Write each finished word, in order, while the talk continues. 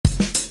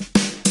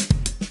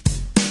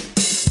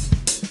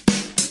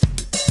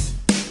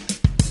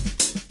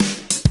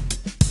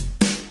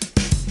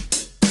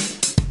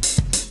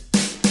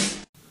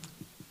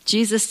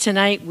Jesus,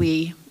 tonight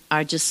we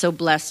are just so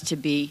blessed to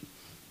be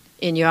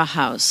in your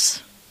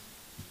house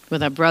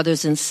with our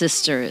brothers and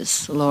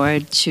sisters,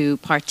 Lord, to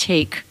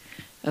partake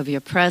of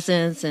your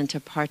presence and to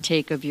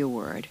partake of your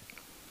word.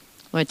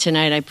 Lord,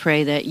 tonight I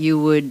pray that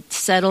you would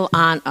settle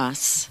on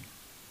us.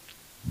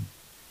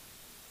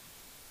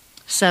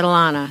 Settle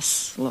on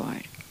us,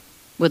 Lord,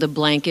 with a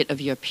blanket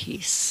of your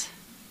peace.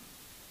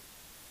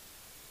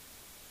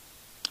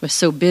 We're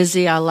so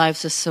busy, our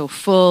lives are so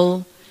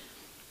full.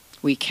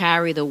 We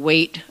carry the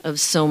weight of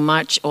so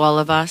much, all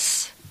of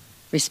us,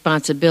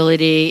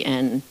 responsibility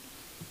and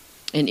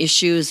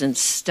issues and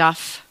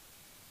stuff.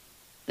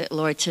 That,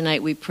 Lord,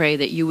 tonight we pray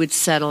that you would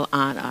settle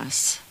on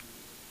us.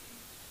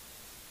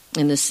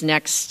 In this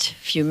next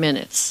few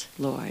minutes,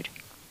 Lord,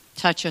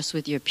 touch us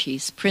with your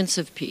peace. Prince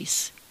of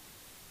Peace,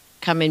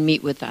 come and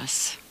meet with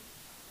us.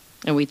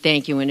 And we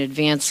thank you in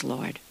advance,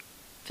 Lord,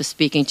 for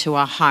speaking to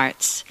our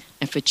hearts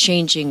and for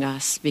changing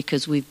us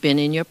because we've been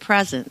in your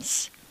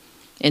presence.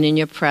 And in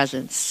your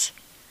presence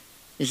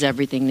is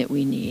everything that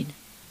we need.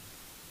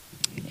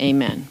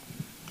 Amen.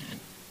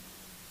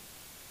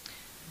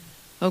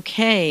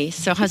 Okay,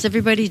 so how's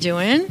everybody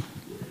doing?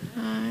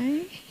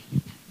 Hi.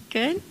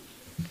 Good?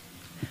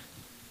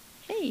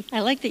 Hey, I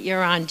like that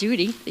you're on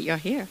duty, that you're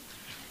here.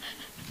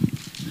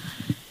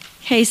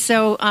 Okay,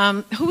 so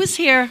who was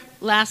here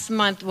last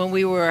month when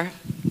we were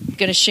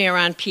going to share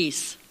on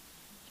peace?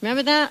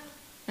 Remember that,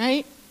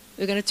 right?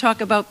 We were going to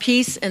talk about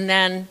peace, and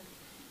then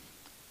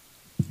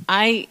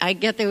I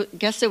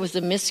guess there was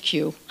a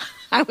miscue.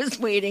 I was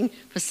waiting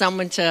for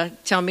someone to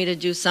tell me to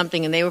do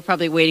something, and they were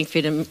probably waiting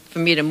for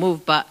me to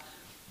move, but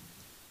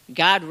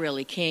God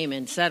really came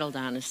and settled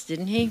on us,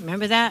 didn't he?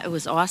 Remember that? It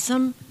was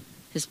awesome.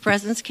 His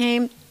presence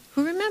came.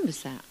 Who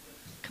remembers that?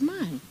 Come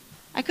on.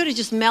 I could have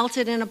just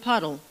melted in a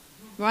puddle,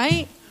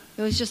 right?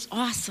 It was just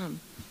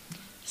awesome.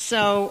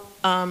 So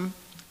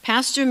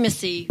Pastor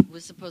Missy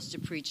was supposed to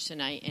preach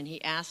tonight, and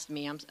he asked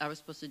me, I was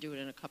supposed to do it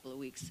in a couple of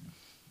weeks,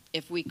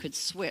 if we could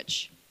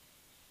switch.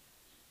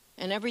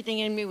 And everything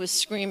in me was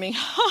screaming,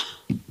 oh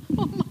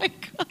my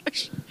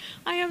gosh,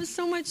 I have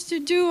so much to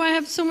do. I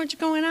have so much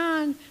going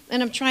on.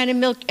 And I'm trying to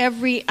milk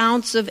every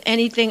ounce of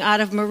anything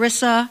out of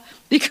Marissa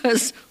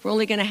because we're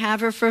only going to have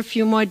her for a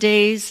few more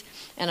days.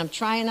 And I'm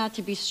trying not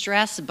to be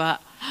stressed,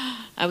 but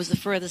I was the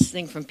furthest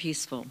thing from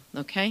peaceful,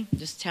 okay?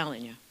 Just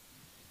telling you.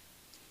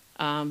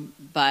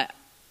 But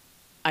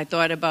I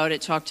thought about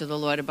it, talked to the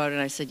Lord about it,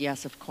 and I said,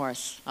 yes, of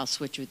course, I'll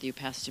switch with you,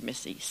 Pastor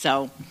Missy.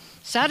 So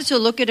started to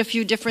look at a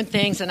few different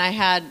things, and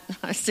I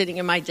was sitting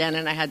in my den,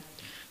 and I had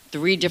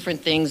 3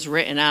 different things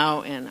written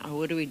out, and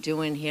what are we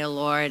doing here,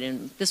 Lord?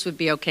 And this would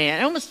be okay.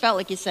 I almost felt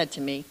like you said to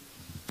me,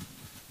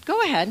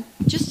 go ahead,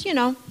 just,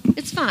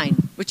 it's fine.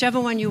 Whichever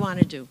one you want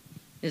to do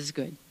is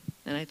good.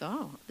 And I thought,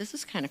 oh, this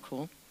is kind of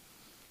cool.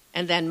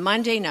 And then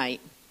Monday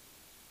night,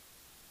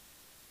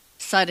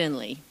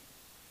 suddenly,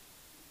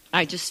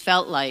 I just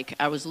felt like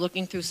I was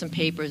looking through some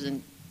papers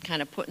and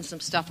kind of putting some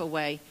stuff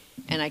away,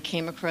 and I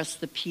came across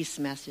the peace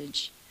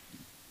message.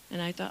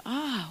 And I thought,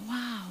 oh,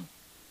 wow.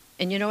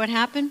 And you know what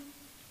happened?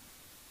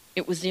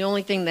 It was the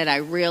only thing that I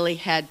really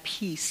had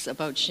peace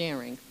about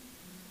sharing.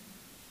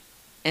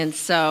 And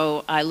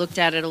so I looked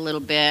at it a little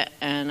bit,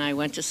 and I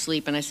went to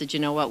sleep, and I said, you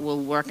know what, we'll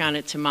work on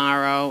it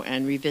tomorrow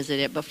and revisit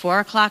it. But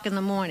 4 o'clock in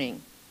the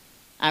morning,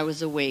 I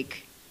was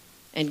awake,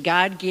 and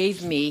God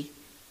gave me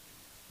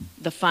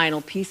the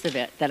final piece of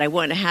it that I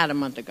wouldn't have had a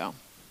month ago.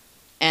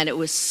 And it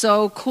was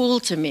so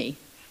cool to me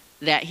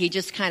that he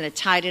just kind of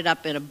tied it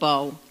up in a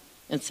bow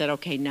and said,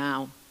 okay,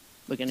 now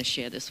we're going to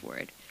share this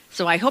word.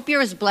 So I hope you're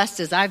as blessed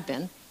as I've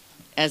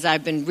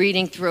been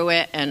reading through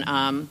it,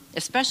 and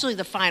especially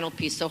the final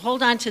piece. So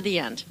hold on to the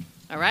end,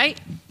 all right?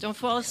 Don't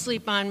fall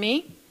asleep on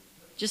me.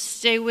 Just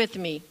stay with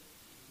me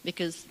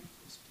because,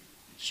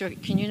 sure,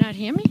 can you not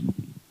hear me?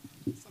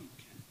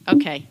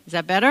 Okay, is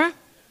that better?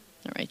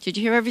 All right. Did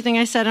you hear everything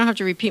I said? I don't have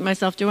to repeat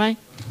myself, do I?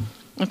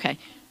 Okay.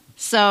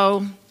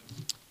 So,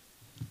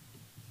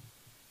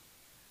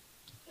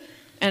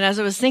 and as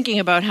I was thinking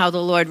about how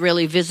the Lord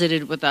really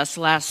visited with us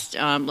last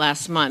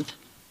month,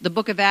 the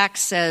book of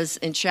Acts says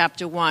in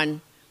chapter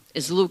 1,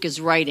 as Luke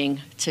is writing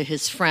to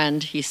his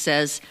friend, he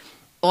says,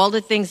 all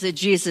the things that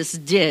Jesus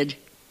did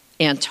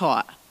and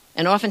taught.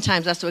 And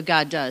oftentimes that's what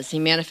God does. He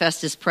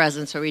manifests his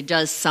presence, or he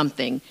does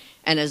something,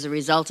 and as a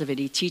result of it,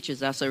 he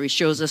teaches us, or he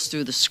shows us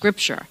through the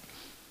scripture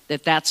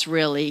that's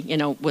really,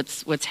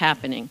 what's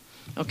happening.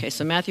 Okay,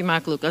 so Matthew,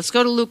 Mark, Luke. Let's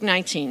go to Luke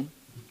 19.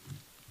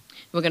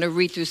 We're going to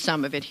read through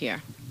some of it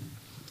here.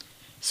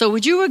 So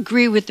would you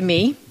agree with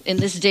me in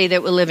this day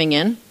that we're living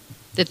in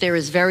that there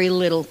is very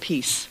little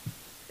peace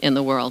in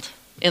the world?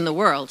 In the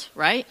world,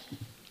 right?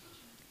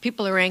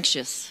 People are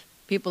anxious.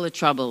 People are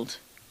troubled.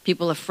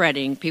 People are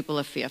fretting. People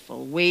are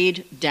fearful.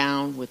 Weighed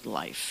down with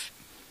life.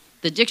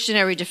 The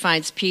dictionary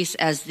defines peace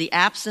as the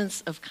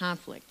absence of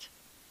conflict.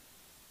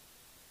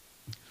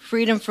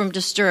 Freedom from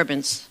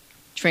disturbance.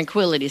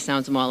 Tranquility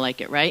sounds more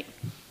like it, right?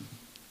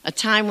 A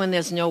time when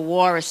there's no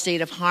war, a state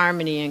of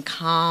harmony and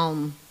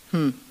calm.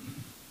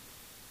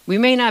 We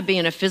may not be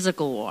in a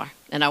physical war,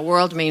 and our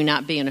world may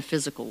not be in a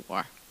physical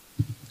war,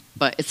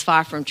 but it's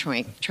far from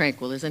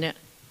tranquil, isn't it?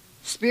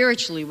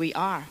 Spiritually, we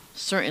are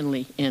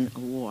certainly in a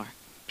war.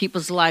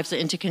 People's lives are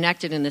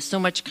interconnected, and there's so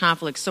much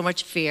conflict, so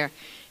much fear,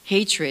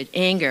 hatred,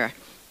 anger,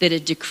 that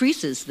it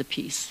decreases the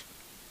peace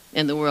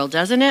in the world,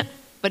 doesn't it?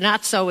 But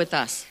not so with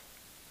us.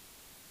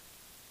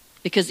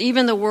 Because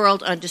even the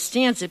world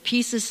understands that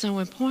peace is so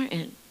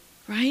important,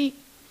 right?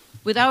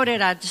 Without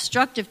it, our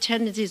destructive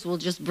tendencies will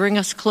just bring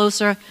us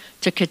closer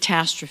to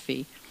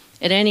catastrophe.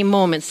 At any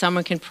moment,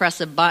 someone can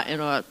press a button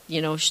or,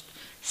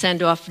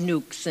 send off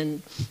nukes,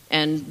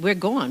 and we're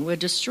gone. We're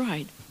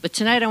destroyed. But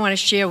tonight I want to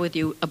share with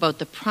you about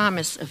the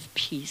promise of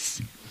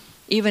peace,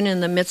 even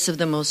in the midst of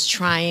the most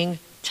trying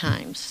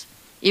times,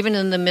 even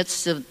in the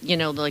midst of,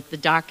 like the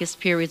darkest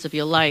periods of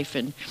your life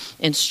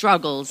and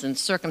struggles and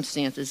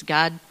circumstances.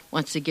 God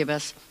wants to give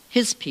us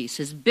his peace,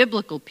 his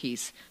biblical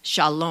peace,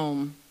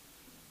 shalom,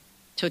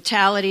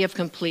 totality of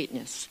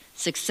completeness,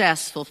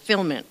 success,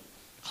 fulfillment,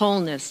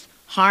 wholeness,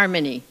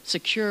 harmony,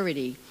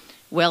 security,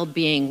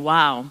 well-being.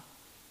 Wow.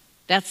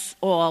 That's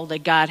all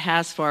that God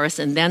has for us,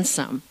 and then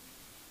some.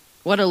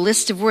 What a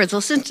list of words.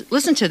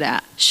 Listen to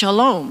that.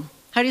 Shalom.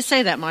 How do you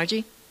say that,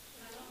 Margie?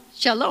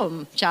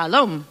 Shalom.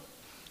 Shalom.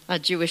 A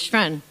Jewish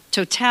friend.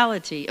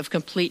 Totality of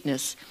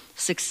completeness,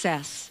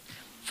 success,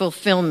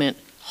 fulfillment,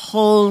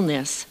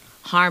 wholeness,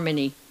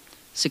 harmony,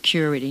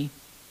 security,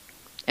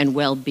 and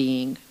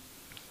well-being.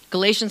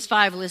 Galatians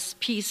 5 lists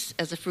peace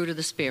as a fruit of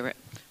the Spirit.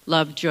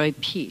 Love, joy,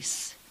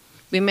 peace.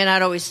 We may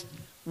not always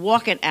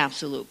walk in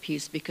absolute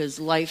peace because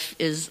life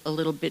is a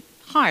little bit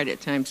hard at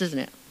times, isn't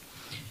it?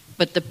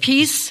 But the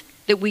peace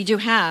that we do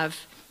have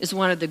is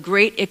one of the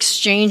great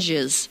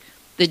exchanges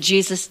that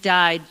Jesus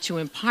died to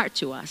impart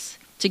to us,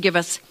 to give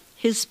us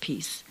his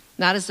peace,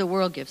 not as the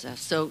world gives us.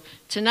 So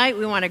tonight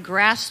we want to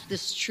grasp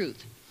this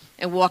truth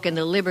and walk in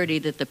the liberty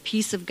that the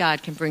peace of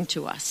God can bring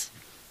to us.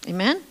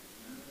 Amen?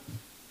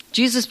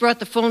 Jesus brought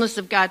the fullness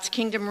of God's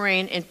kingdom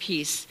reign and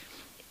peace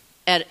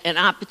at an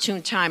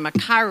opportune time, a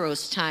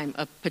kairos time,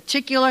 a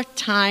particular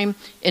time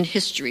in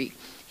history.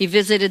 He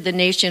visited the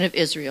nation of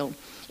Israel.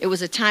 It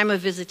was a time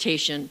of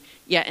visitation.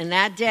 Yet in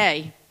that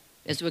day,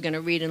 as we're going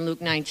to read in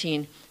Luke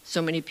 19,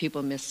 so many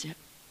people missed it.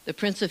 The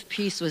Prince of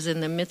Peace was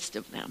in the midst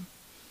of them.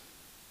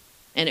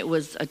 And it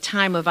was a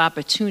time of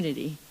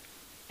opportunity,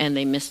 and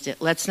they missed it.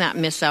 Let's not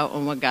miss out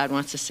on what God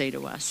wants to say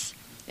to us.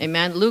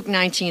 Amen. Luke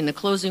 19, the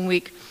closing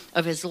week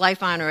of his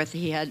life on earth,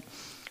 he had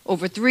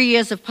over 3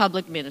 years of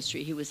public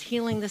ministry. He was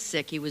healing the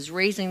sick. He was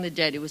raising the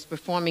dead. He was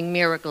performing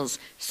miracles,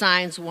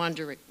 signs,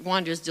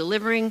 wonders,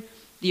 delivering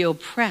the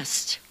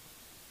oppressed.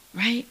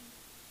 Right?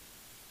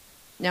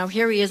 Now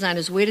here he is on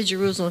his way to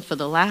Jerusalem for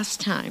the last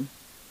time,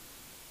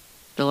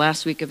 the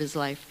last week of his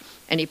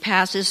life, and he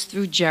passes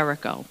through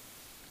Jericho.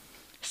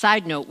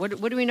 Side note,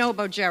 what do we know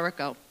about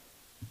Jericho?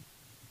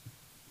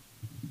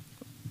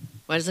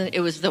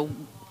 It was the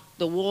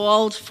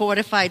walled,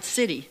 fortified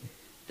city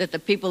that the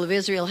people of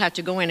Israel had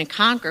to go in and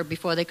conquer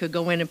before they could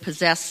go in and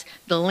possess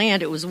the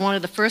land. It was one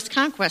of the first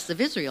conquests of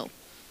Israel,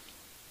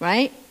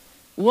 right?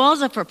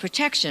 Walls are for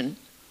protection,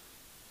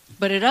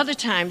 but at other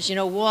times,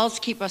 walls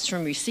keep us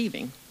from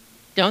receiving,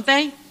 don't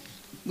they?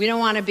 We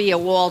don't want to be a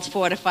walled,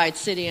 fortified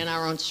city in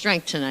our own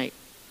strength tonight.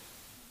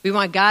 We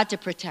want God to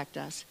protect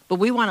us, but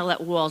we want to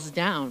let walls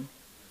down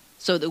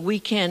so that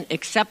we can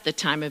accept the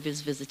time of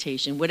his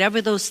visitation,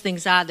 whatever those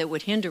things are that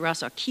would hinder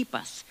us or keep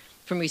us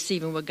from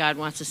receiving what God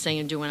wants to say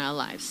and do in our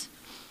lives.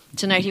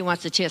 Tonight he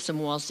wants to tear some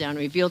walls down and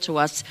reveal to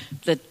us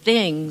the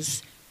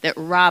things that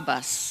rob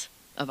us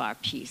of our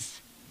peace.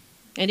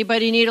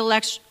 Anybody need a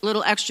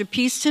little extra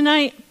peace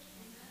tonight?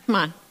 Come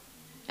on.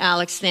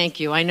 Alex, thank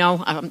you. I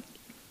know,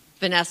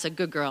 Vanessa,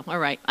 good girl. All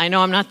right. I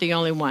know I'm not the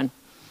only one.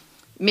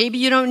 Maybe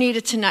you don't need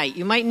it tonight.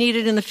 You might need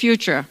it in the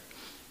future.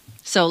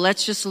 So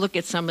let's just look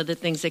at some of the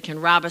things that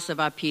can rob us of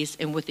our peace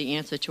and what the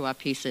answer to our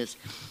peace is.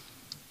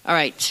 All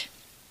right.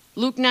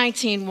 Luke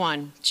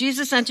 19:1.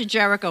 Jesus entered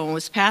Jericho and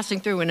was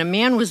passing through, and a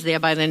man was there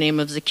by the name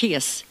of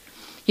Zacchaeus.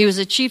 He was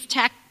a chief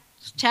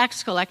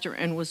tax collector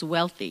and was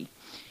wealthy.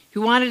 He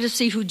wanted to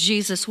see who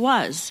Jesus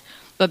was,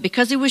 but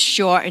because he was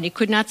short and he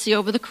could not see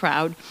over the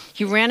crowd,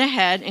 he ran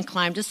ahead and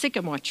climbed a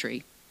sycamore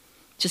tree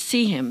to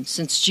see him,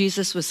 since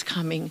Jesus was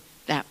coming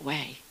that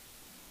way.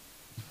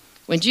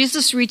 When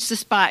Jesus reached the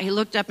spot, he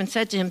looked up and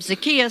said to him,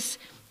 "Zacchaeus,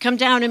 come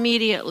down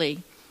immediately.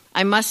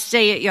 I must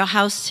stay at your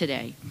house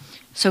today."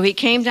 So he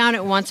came down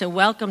at once and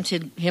welcomed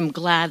him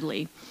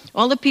gladly.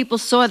 All the people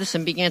saw this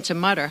and began to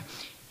mutter,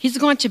 "He's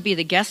going to be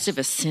the guest of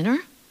a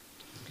sinner?"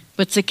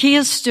 But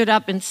Zacchaeus stood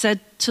up and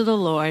said to the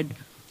Lord,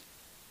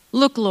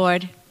 "Look,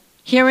 Lord,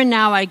 here and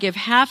now I give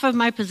half of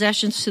my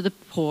possessions to the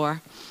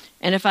poor,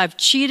 and if I've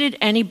cheated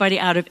anybody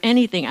out of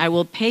anything, I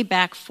will pay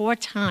back 4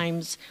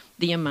 times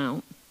the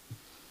amount."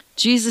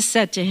 Jesus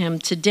said to him,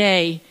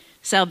 "Today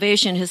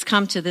salvation has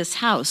come to this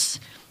house,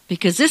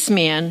 because this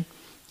man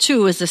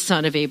too is the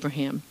son of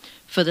Abraham.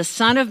 For the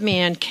Son of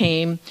Man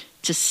came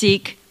to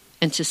seek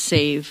and to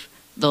save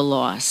the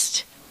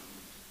lost."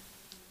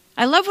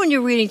 I love when you're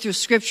reading through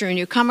Scripture and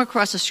you come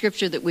across a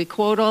Scripture that we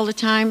quote all the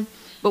time,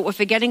 but we're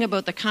forgetting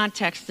about the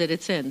context that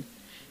it's in.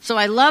 So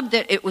I loved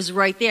that it was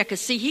right there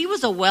because, see, he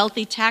was a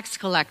wealthy tax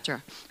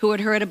collector who had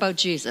heard about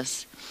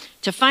Jesus.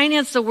 To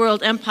finance the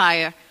world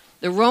empire,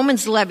 the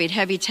Romans levied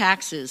heavy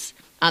taxes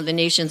on the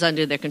nations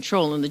under their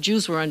control, and the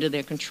Jews were under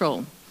their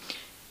control.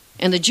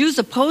 And the Jews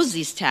opposed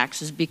these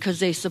taxes because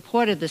they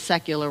supported the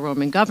secular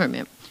Roman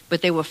government,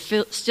 but they were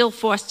still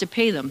forced to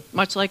pay them,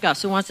 much like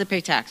us. Who wants to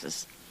pay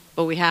taxes?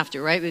 But we have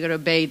to, right? We've got to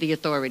obey the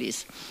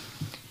authorities.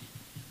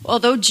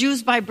 Although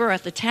Jews by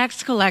birth, the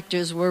tax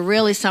collectors were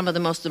really some of the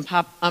most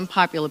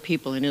unpopular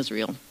people in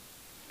Israel.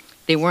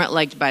 They weren't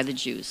liked by the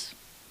Jews.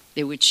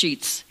 They were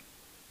cheats.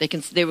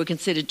 They were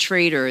considered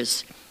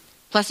traitors.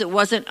 Plus, it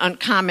wasn't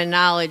uncommon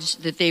knowledge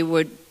that they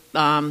would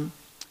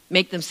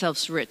make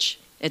themselves rich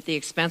at the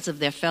expense of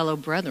their fellow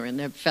brethren,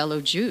 their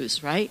fellow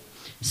Jews, right?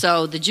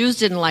 So the Jews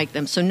didn't like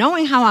them. So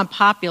knowing how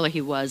unpopular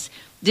he was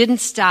didn't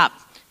stop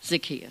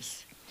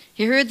Zacchaeus.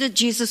 He heard that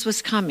Jesus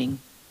was coming,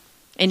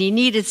 and he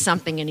needed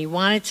something, and he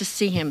wanted to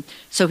see him,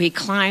 so he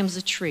climbs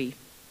a tree.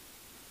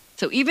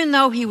 So even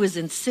though he was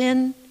in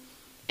sin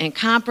and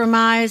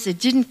compromise, it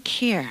didn't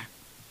care.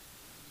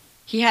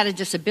 He had a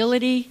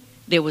disability,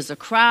 there was a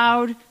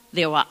crowd,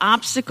 there were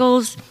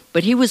obstacles,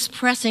 but he was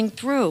pressing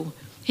through.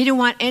 He didn't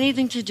want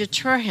anything to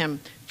deter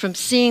him from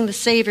seeing the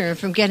Savior and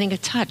from getting a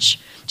touch.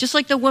 Just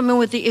like the woman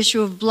with the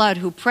issue of blood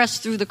who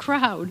pressed through the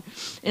crowd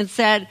and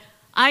said,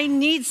 I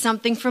need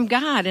something from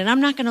God, and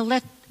I'm not going to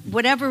let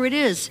whatever it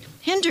is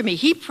hinder me.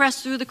 He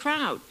pressed through the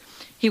crowd.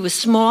 He was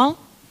small.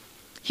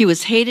 He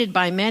was hated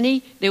by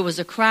many. There was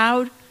a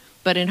crowd.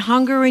 But in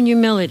hunger and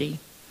humility,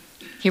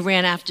 he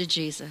ran after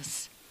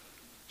Jesus.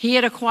 He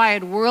had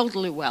acquired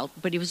worldly wealth,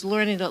 but he was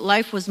learning that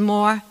life was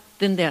more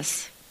than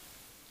this.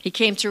 He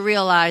came to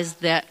realize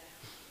that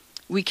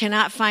we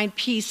cannot find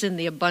peace in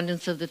the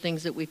abundance of the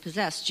things that we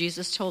possess.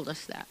 Jesus told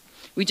us that.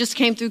 We just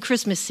came through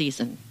Christmas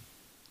season,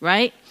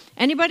 right?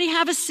 Anybody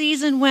have a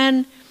season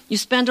when you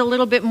spend a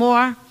little bit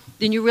more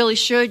than you really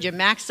should? You're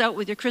maxed out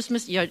with your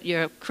Christmas,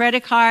 your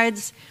credit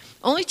cards,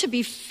 only to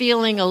be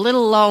feeling a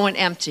little low and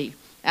empty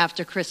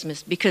after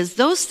Christmas, because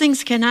those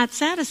things cannot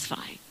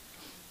satisfy,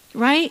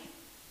 right?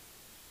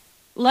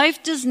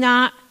 Life does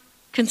not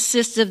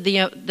consist of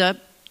the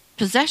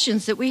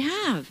possessions that we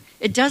have.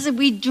 It doesn't.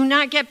 We do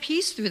not get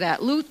peace through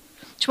that. Luke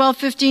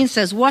 12:15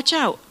 says, watch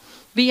out,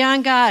 be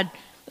on guard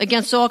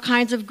against all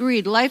kinds of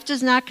greed. Life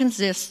does not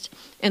consist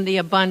in the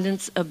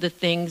abundance of the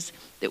things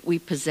that we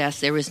possess.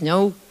 There is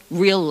no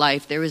real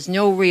life. There is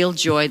no real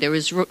joy. There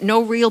is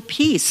no real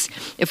peace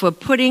if we're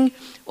putting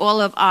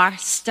all of our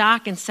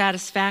stock and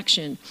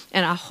satisfaction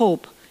and our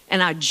hope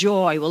and our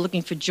joy. We're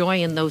looking for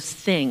joy in those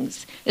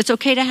things. It's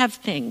okay to have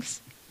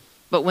things,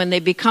 but when they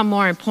become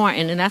more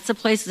important, and that's the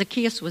place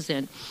Zacchaeus was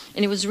in,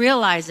 and he was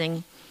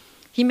realizing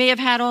he may have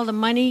had all the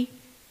money,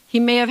 he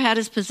may have had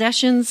his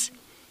possessions,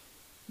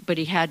 but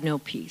he had no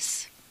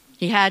peace.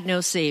 He had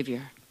no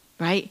Savior.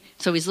 Right?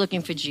 So he's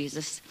looking for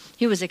Jesus.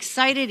 He was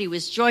excited. He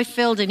was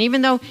joy-filled. And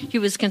even though he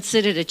was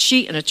considered a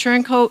cheat and a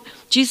turncoat,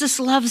 Jesus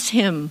loves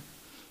him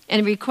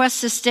and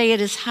requests to stay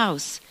at his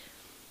house.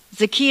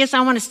 Zacchaeus,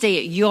 I want to stay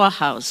at your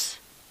house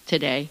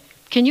today.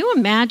 Can you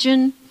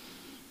imagine?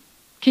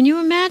 Can you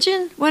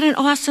imagine? What an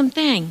awesome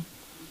thing.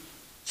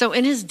 So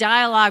in his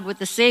dialogue with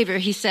the Savior,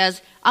 he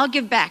says, I'll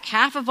give back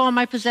half of all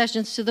my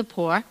possessions to the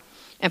poor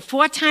and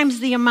 4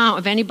 times the amount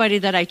of anybody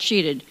that I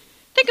cheated.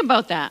 Think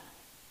about that,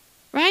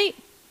 right?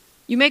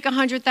 You make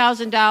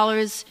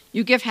 $100,000,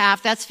 you give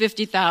half, that's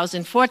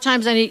 $50,000. 4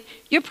 times any,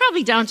 you're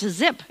probably down to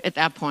zip at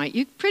that point.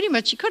 You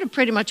could have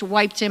pretty much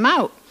wiped him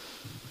out.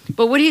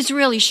 But what he's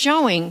really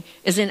showing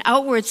is an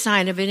outward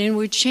sign of an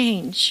inward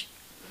change.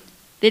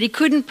 That he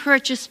couldn't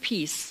purchase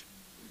peace.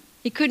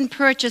 He couldn't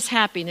purchase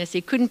happiness.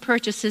 He couldn't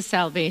purchase his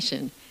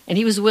salvation. And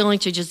he was willing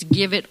to just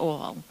give it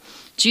all.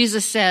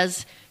 Jesus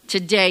says,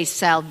 today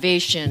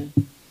salvation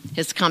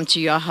has come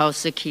to your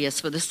house, Zacchaeus.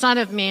 For the Son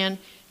of Man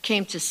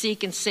came to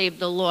seek and save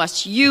the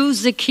lost. You,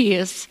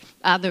 Zacchaeus,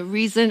 are the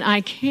reason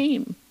I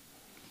came.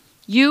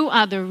 You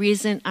are the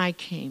reason I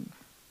came.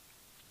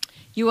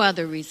 You are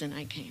the reason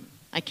I came.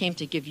 I came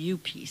to give you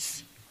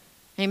peace.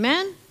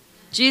 Amen?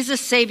 Jesus,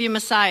 Savior,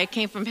 Messiah,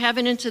 came from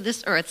heaven into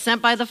this earth, sent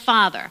by the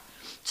Father,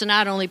 to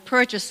not only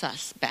purchase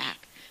us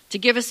back, to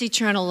give us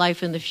eternal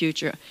life in the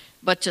future,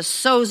 but to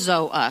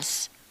sozo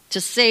us, to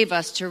save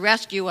us, to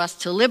rescue us,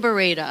 to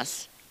liberate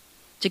us,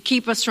 to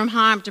keep us from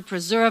harm, to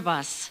preserve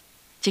us,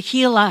 to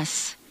heal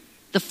us,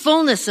 the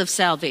fullness of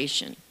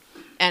salvation,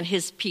 and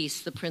his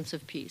peace, the Prince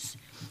of Peace.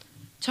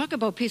 Talk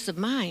about peace of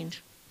mind,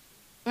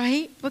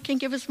 right? What can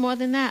give us more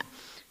than that?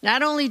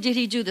 Not only did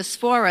he do this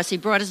for us, he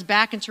brought us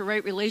back into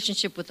right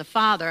relationship with the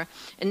Father,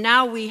 and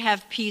now we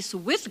have peace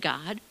with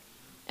God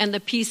and the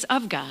peace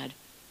of God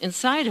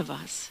inside of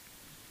us.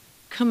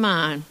 Come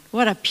on,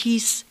 what a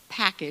peace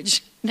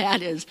package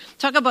that is.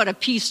 Talk about a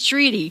peace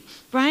treaty,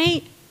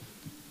 right?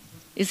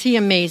 Is he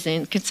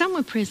amazing? Can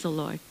someone praise the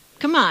Lord?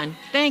 Come on.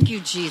 Thank you,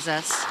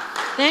 Jesus.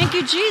 Thank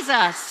you,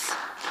 Jesus.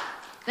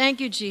 Thank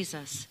you,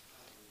 Jesus.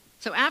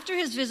 So after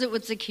his visit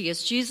with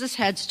Zacchaeus, Jesus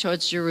heads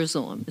towards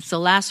Jerusalem. It's the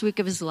last week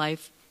of his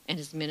life and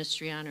his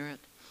ministry on earth.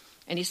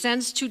 And he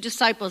sends 2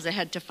 disciples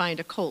ahead to find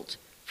a colt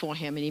for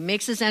him. And he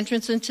makes his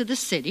entrance into the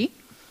city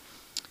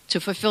to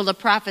fulfill the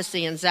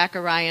prophecy in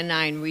Zechariah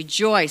 9.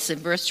 Rejoice in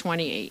verse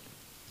 28.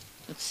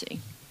 Let's see.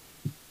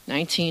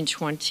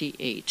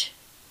 19:28.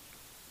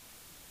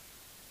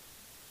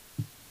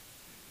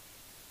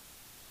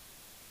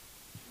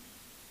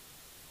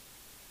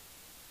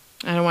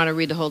 I don't want to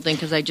read the whole thing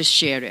because I just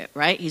shared it,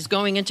 right? He's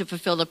going in to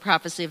fulfill the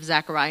prophecy of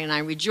Zechariah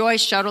 9.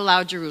 Rejoice, shout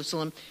aloud,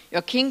 Jerusalem.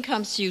 Your king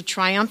comes to you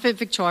triumphant,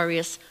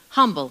 victorious,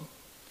 humble,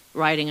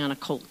 riding on a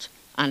colt,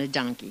 on a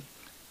donkey.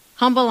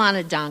 Humble on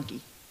a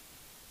donkey.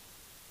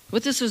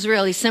 What this was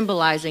really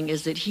symbolizing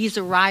is that he's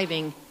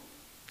arriving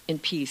in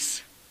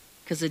peace,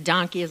 because a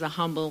donkey is a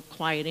humble,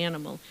 quiet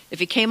animal. If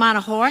he came on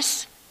a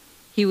horse,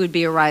 he would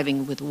be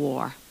arriving with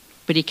war.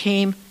 But he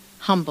came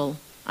humble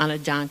on a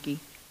donkey,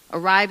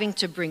 arriving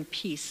to bring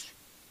peace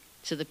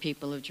to the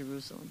people of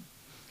Jerusalem.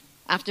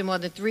 After more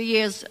than 3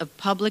 years of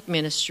public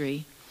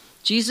ministry,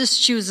 Jesus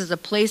chooses a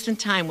place and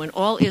time when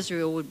all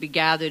Israel would be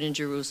gathered in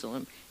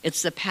Jerusalem.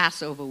 It's the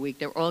Passover week.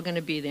 They're all going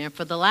to be there. And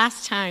for the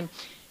last time,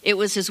 it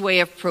was his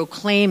way of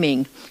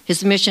proclaiming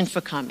his mission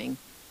for coming,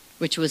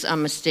 which was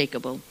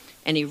unmistakable.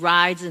 And he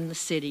rides in the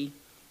city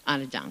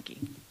on a donkey.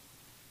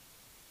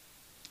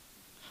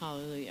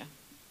 Hallelujah.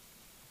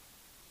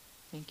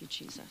 Thank you,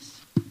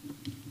 Jesus.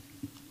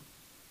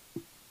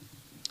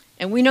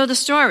 And we know the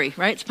story,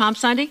 right? It's Palm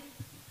Sunday.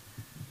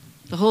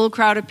 The whole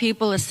crowd of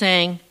people is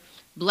saying,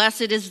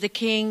 "Blessed is the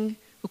King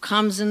who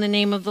comes in the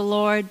name of the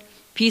Lord.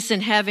 Peace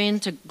in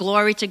heaven, to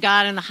glory to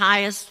God in the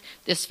highest."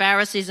 There's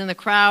Pharisees in the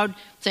crowd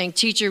saying,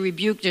 "Teacher,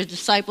 rebuke their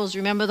disciples."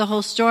 Remember the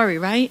whole story,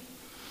 right?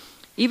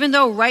 Even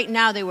though right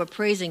now they were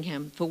praising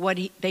him for what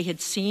they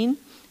had seen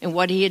and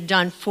what he had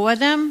done for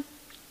them,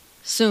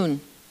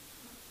 soon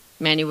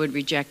many would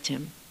reject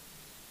him.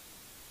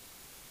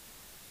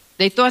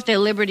 They thought their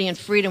liberty and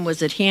freedom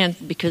was at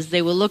hand because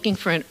they were looking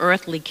for an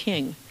earthly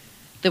king.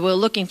 They were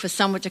looking for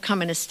someone to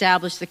come and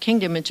establish the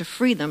kingdom and to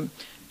free them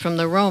from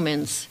the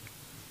Romans.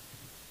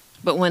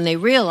 But when they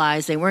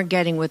realized they weren't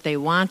getting what they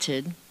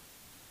wanted,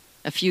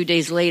 a few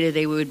days later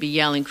they would be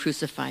yelling,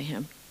 "Crucify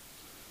him."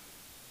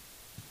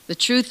 The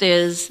truth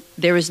is,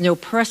 there is no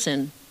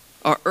person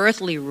or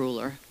earthly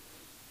ruler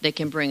that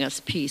can bring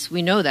us peace.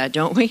 We know that,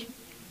 don't we?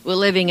 We're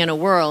living in a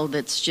world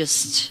that's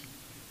just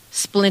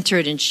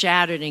splintered and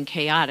shattered and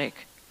chaotic.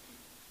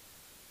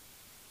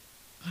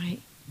 Right?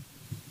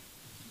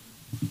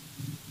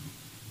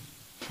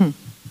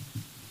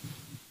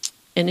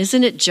 And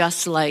isn't it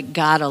just like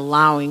God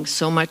allowing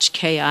so much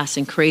chaos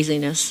and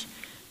craziness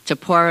to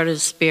pour out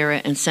his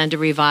Spirit and send a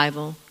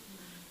revival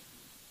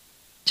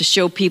to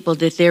show people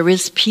that there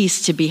is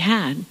peace to be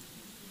had?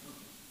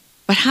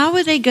 But how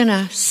are they going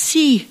to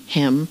see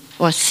him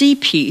or see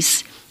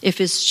peace if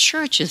his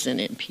church isn't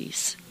in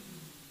peace?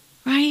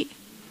 Right?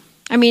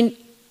 I mean,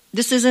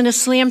 this isn't a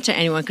slam to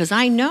anyone, because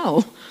I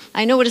know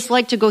what it's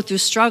like to go through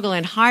struggle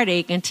and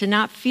heartache and to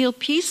not feel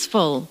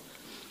peaceful.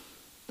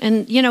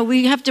 And,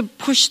 we have to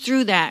push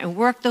through that and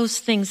work those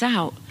things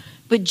out.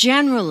 But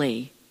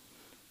generally,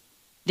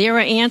 there are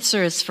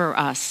answers for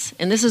us.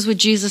 And this is what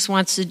Jesus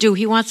wants to do.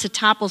 He wants to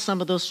topple some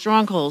of those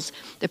strongholds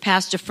that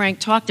Pastor Frank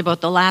talked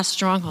about, the last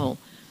stronghold.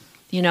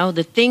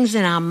 The things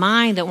in our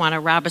mind that want to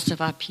rob us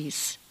of our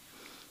peace.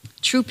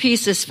 True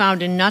peace is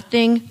found in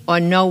nothing or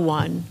no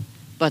one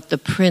but the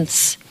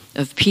Prince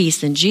of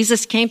Peace. And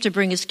Jesus came to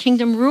bring his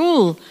kingdom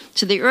rule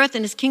to the earth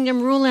and his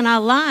kingdom rule in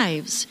our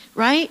lives,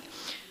 right?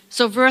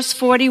 So verse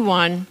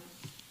 41,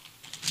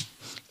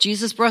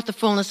 Jesus brought the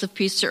fullness of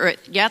peace to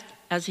earth. Yet,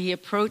 as he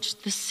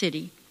approached the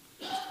city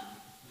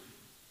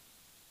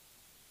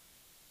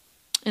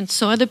and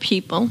saw the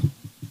people,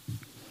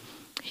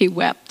 he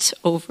wept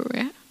over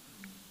it.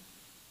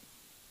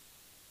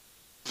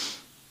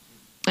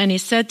 And he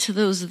said to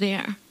those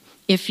there,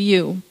 if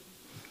you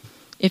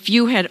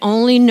had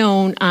only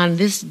known on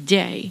this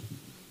day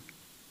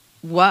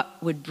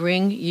what would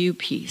bring you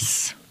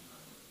peace,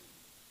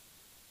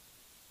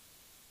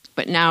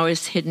 but now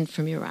is hidden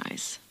from your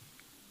eyes.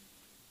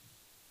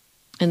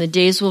 And the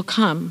days will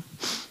come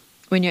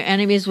when your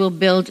enemies will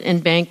build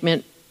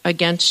embankment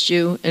against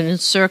you and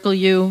encircle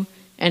you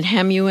and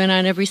hem you in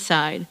on every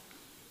side.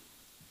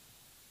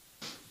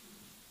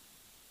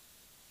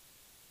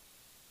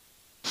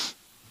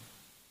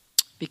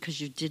 Because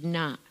you did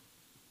not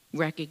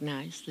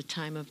recognize the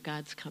time of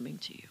God's coming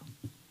to you.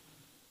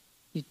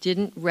 You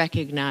didn't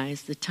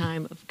recognize the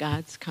time of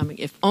God's coming.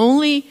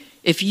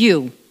 If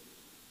you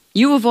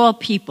of all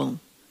people,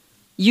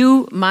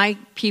 you, my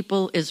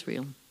people,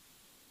 Israel,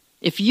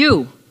 if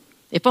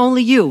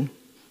only you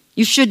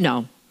should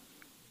know.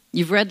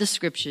 You've read the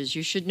scriptures.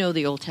 You should know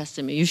the Old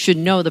Testament. You should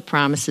know the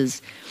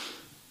promises.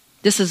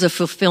 This is a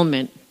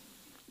fulfillment.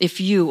 If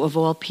you, of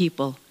all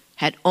people,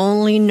 had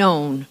only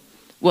known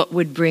what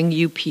would bring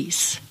you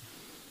peace.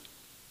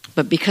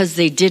 But because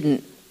they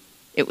didn't,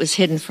 it was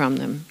hidden from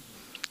them.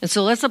 And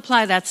so let's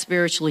apply that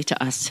spiritually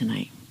to us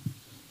tonight,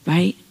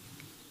 right?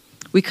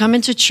 We come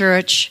into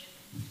church,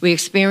 we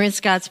experience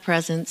God's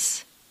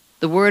presence,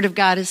 the Word of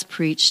God is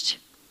preached,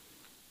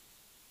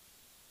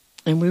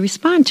 and we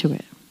respond to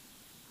it.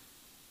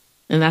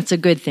 And that's a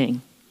good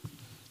thing.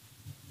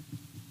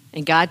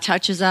 and God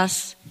touches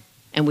us,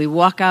 and we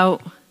walk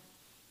out,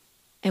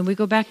 and we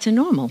go back to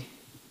normal.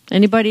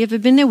 Anybody ever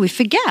been there? We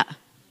forget.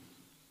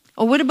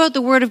 Or what about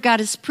the Word of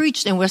God is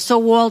preached, and we're so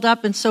walled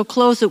up and so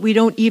close that we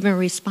don't even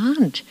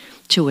respond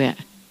to it?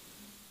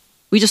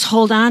 We just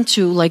hold on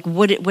to like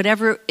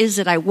whatever it is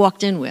that I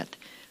walked in with.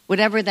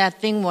 Whatever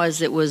that thing was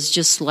that was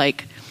just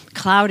like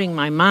clouding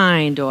my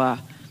mind or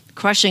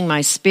crushing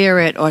my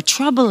spirit or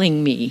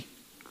troubling me.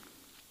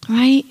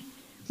 Right?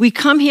 We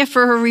come here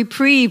for a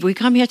reprieve. We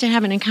come here to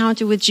have an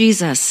encounter with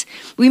Jesus.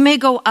 We may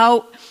go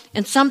out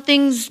and some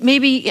things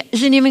maybe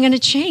isn't even going to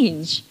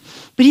change.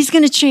 But He's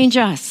going to change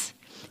us.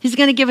 He's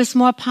going to give us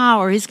more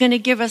power. He's going to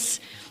give us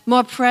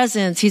more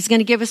presence. He's going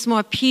to give us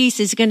more peace.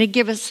 He's going to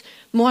give us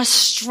more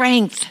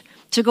strength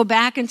to go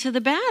back into the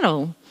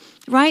battle,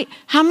 right?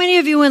 How many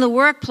of you in the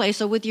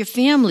workplace or with your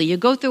family, you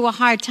go through a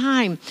hard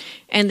time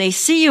and they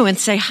see you and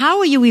say, how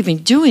are you even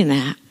doing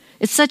that?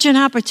 It's such an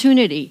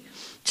opportunity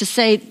to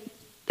say,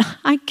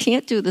 I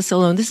can't do this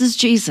alone. This is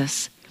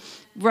Jesus,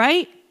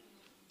 right?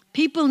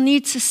 People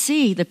need to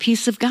see the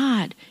peace of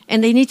God,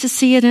 and they need to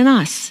see it in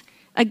us.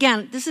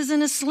 Again, this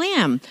isn't a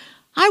slam.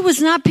 I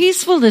was not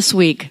peaceful this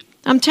week.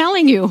 I'm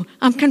telling you.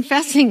 I'm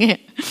confessing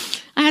it.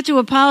 I had to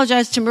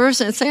apologize to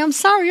Marissa and say, I'm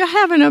sorry, you're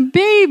having a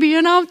baby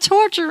and I'm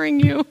torturing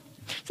you.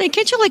 Say,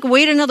 can't you like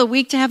wait another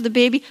week to have the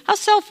baby? How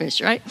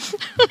selfish, right?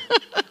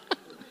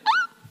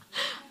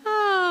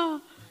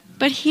 Oh.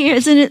 But here,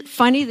 isn't it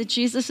funny that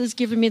Jesus has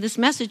given me this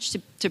message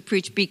to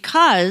preach?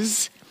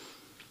 Because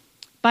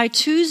by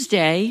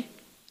Tuesday,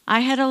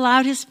 I had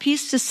allowed His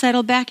peace to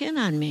settle back in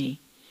on me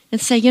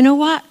and say, you know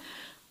what?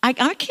 I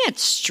can't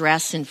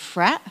stress and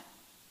fret.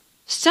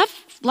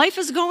 Life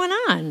is going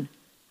on.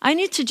 I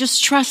need to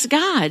just trust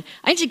God.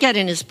 I need to get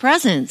in His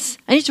presence.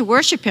 I need to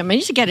worship Him. I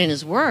need to get in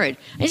His Word.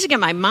 I need to get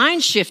my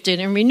mind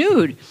shifted and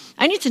renewed.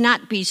 I need to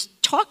not be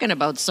talking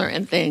about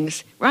certain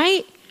things,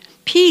 right?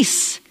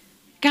 Peace.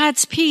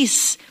 God's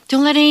peace.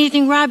 Don't let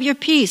anything rob your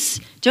peace.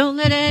 Don't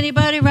let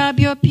anybody rob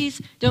your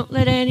peace. Don't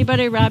let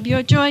anybody rob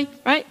your joy,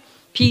 right?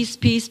 Peace,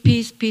 peace,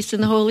 peace, peace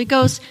in the Holy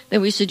Ghost.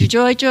 Then we used to do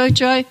joy, joy,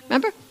 joy.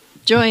 Remember?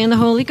 Joy in the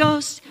Holy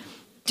Ghost.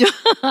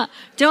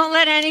 Don't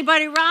let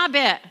anybody rob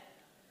it,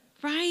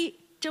 right?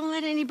 Don't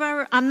let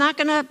anybody. I'm not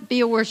going to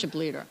be a worship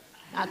leader.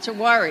 Not to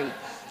worry.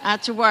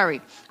 Not to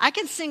worry. I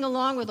can sing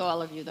along with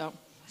all of you, though,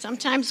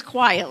 sometimes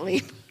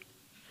quietly.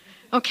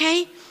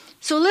 Okay?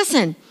 So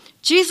listen,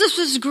 Jesus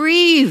was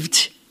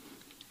grieved.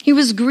 He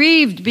was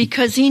grieved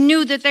because He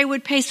knew that they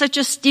would pay such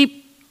a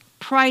steep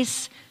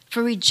price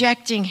for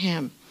rejecting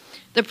Him.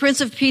 The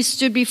Prince of Peace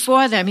stood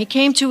before them. He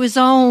came to His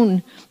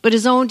own, but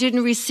His own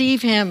didn't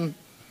receive Him.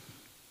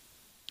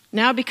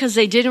 Now because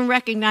they didn't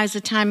recognize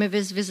the time of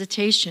His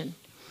visitation,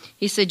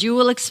 He said, you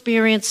will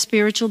experience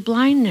spiritual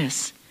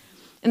blindness.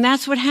 And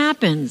that's what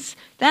happens.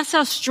 That's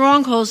how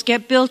strongholds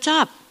get built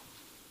up.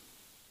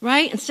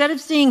 Right? Instead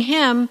of seeing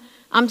Him,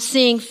 I'm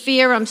seeing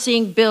fear, I'm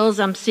seeing bills,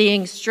 I'm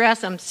seeing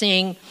stress, I'm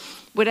seeing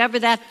whatever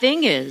that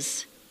thing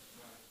is.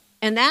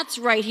 And that's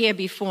right here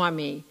before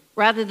me,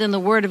 rather than the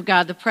Word of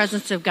God, the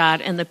presence of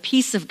God, and the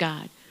peace of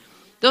God.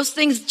 Those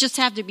things just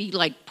have to be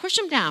like, push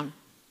them down.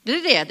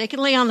 They're there. They can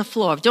lay on the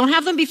floor. Don't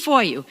have them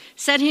before you.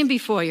 Set Him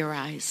before your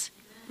eyes.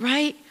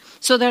 Right?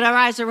 So that our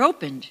eyes are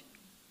opened.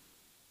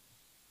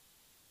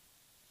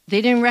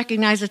 They didn't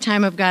recognize the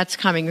time of God's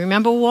coming.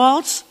 Remember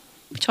walls?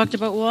 We talked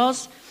about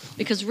walls.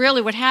 Because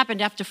really what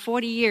happened after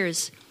 40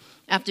 years,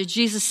 after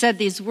Jesus said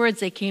these words,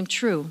 they came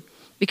true.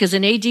 Because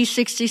in AD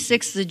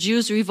 66, the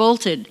Jews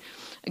revolted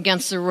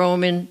against the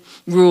Roman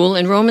rule,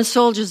 and Roman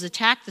soldiers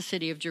attacked the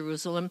city of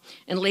Jerusalem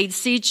and laid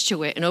siege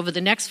to it. And over the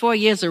next 4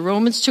 years, the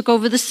Romans took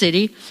over the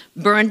city,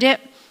 burned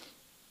it.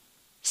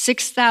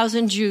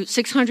 600,000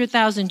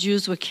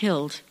 Jews were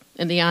killed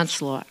in the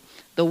onslaught.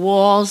 The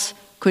walls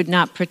could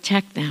not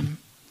protect them.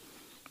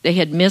 They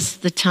had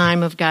missed the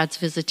time of God's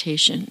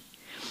visitation.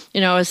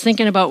 You know, I was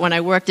thinking about when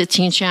I worked at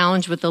Teen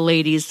Challenge with the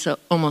ladies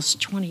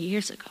almost 20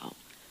 years ago.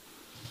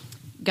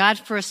 God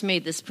first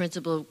made this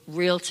principle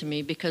real to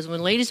me because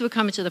when ladies would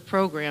come into the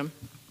program,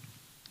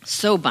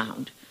 so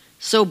bound,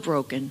 so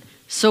broken,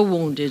 so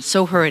wounded,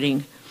 so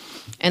hurting,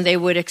 and they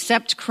would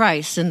accept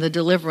Christ and the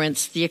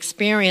deliverance, the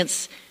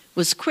experience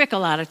was quick a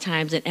lot of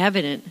times and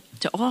evident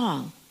to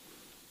all.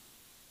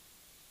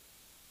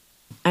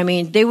 I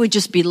mean, they would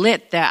just be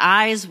lit. Their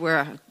eyes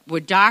were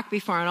dark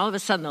before, and all of a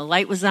sudden the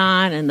light was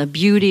on and the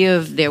beauty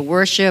of their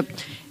worship.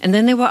 And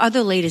then there were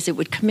other ladies that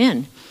would come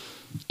in,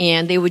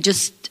 and they would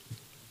just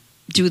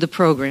do the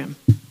program.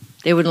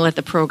 They wouldn't let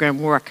the program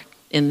work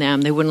in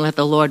them. They wouldn't let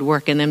the Lord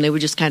work in them. They would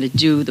just kind of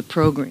do the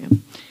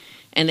program.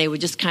 And they would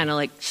just kind of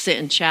like sit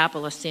in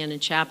chapel or stand in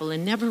chapel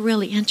and never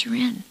really enter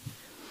in.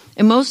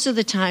 And most of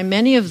the time,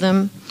 many of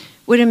them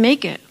wouldn't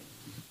make it.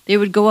 They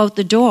would go out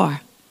the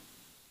door.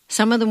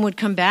 Some of them would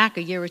come back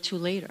a year or two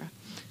later.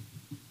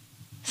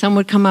 Some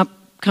would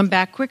come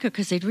back quicker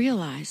because they'd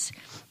realize.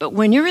 But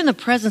when you're in the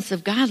presence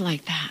of God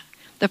like that,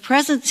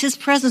 His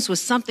presence was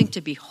something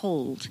to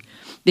behold.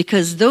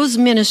 Because those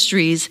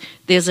ministries,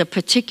 there's a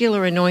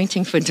particular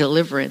anointing for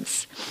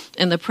deliverance.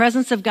 And the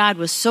presence of God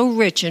was so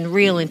rich and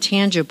real and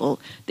tangible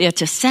there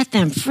to set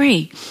them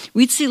free.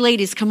 We'd see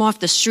ladies come off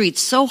the street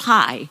so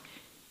high,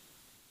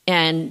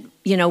 and,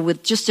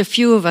 with just a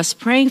few of us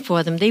praying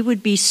for them, they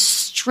would be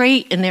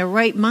straight in their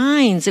right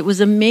minds. It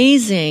was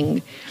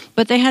amazing.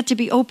 But they had to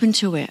be open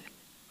to it,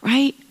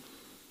 right?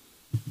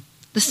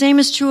 The same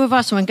is true of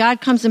us. When God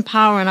comes in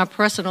power in our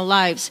personal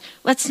lives,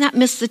 let's not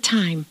miss the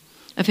time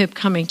of him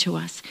coming to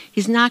us.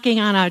 He's knocking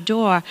on our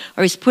door,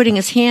 or he's putting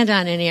his hand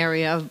on an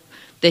area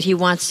that he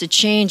wants to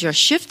change or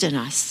shift in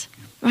us,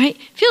 right?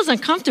 It feels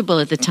uncomfortable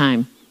at the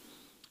time,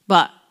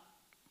 but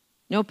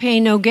no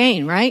pain, no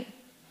gain, right?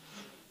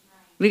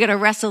 We got to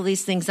wrestle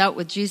these things out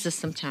with Jesus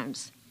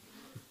sometimes.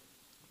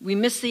 We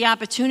miss the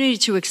opportunity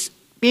to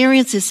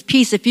experience his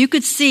peace. If you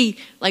could see,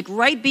 like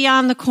right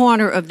beyond the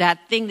corner of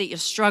that thing that you're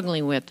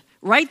struggling with,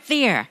 right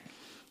there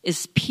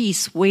is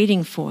peace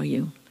waiting for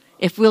you.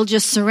 If we'll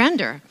just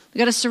surrender. We've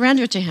got to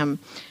surrender to him.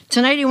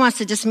 Tonight he wants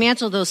to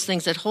dismantle those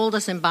things that hold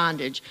us in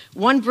bondage,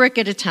 one brick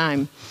at a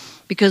time.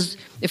 Because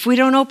if we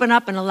don't open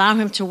up and allow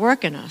him to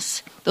work in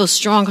us, those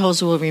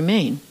strongholds will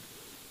remain.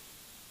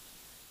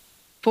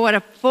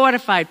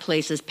 Fortified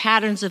places,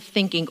 patterns of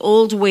thinking,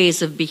 old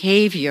ways of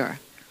behavior.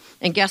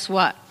 And guess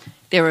what?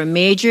 They're a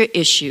major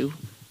issue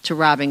to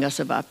robbing us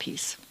of our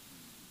peace.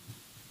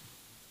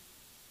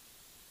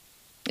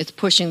 It's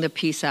pushing the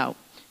peace out.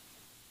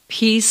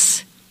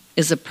 Peace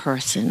is a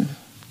person,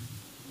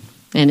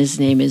 and his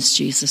name is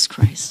Jesus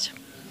Christ.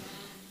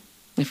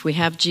 If we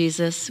have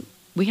Jesus,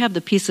 we have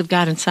the peace of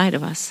God inside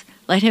of us.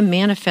 Let him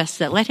manifest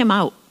that. Let him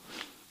out,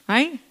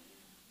 right?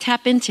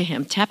 Tap into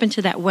him. Tap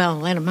into that well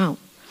and let him out.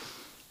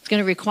 It's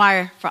going to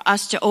require for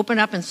us to open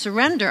up and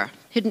surrender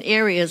hidden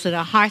areas in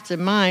our hearts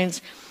and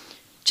minds,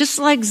 just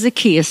like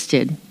Zacchaeus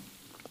did.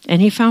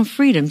 And he found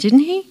freedom, didn't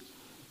he?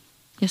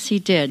 Yes, he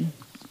did.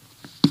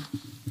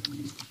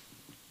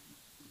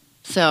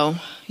 So,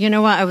 you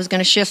know what? I was going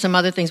to share some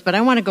other things, but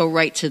I want to go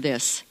right to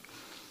this.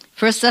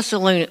 1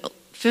 Thessalonians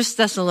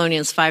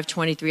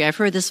 5:23. I've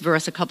heard this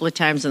verse a couple of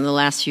times in the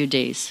last few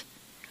days.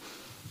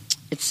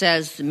 It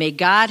says, "May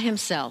God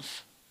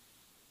himself,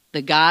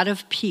 the God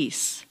of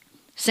peace,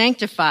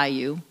 sanctify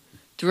you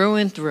through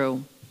and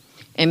through,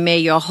 and may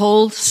your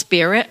whole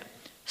spirit,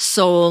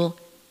 soul,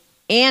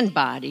 and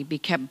body be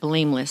kept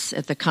blameless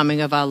at the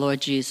coming of our Lord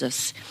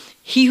Jesus.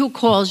 He who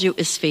calls you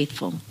is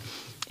faithful,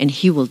 and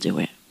he will do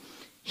it."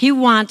 He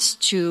wants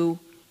to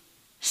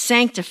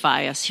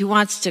sanctify us. He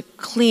wants to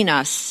clean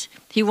us.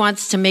 He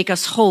wants to make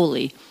us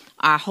holy.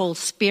 Our whole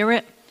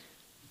spirit,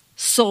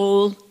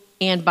 soul,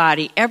 and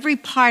body. Every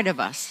part of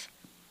us.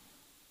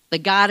 The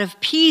God of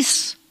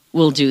peace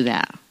will do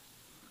that.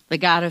 The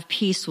God of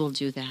peace will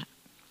do that.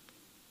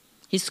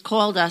 He's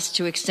called us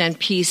to extend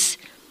peace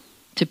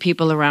to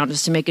people around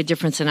us, to make a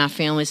difference in our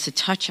families, to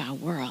touch our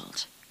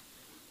world.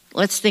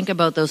 Let's think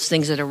about those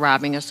things that are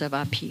robbing us of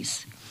our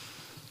peace.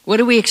 What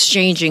are we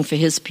exchanging for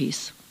his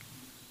peace?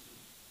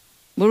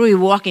 What are we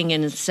walking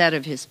in instead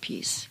of his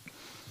peace?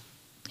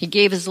 He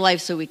gave his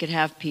life so we could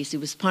have peace. He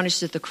was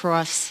punished at the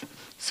cross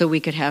so we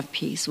could have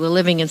peace. We're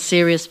living in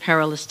serious,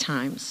 perilous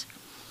times.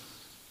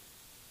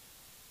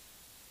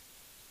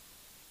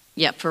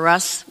 Yet for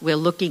us, we're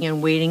looking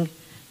and waiting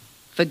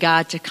for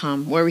God to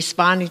come. We're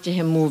responding to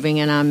him moving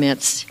in our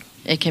midst.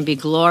 It can be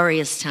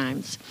glorious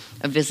times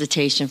of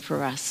visitation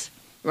for us,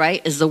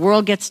 right? As the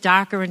world gets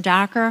darker and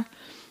darker,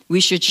 we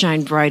should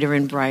shine brighter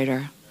and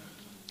brighter,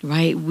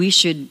 right? We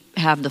should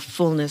have the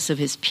fullness of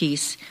his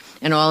peace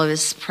and all of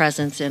his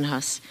presence in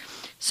us.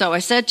 So I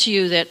said to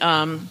you that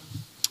on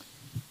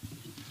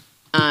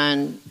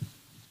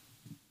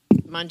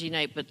Monday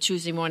night, but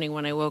Tuesday morning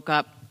when I woke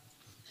up,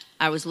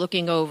 I was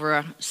looking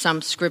over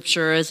some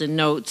scriptures and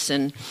notes,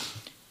 and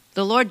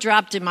the Lord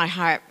dropped in my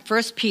heart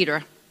 1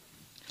 Peter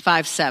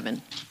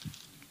 5:7.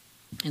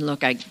 And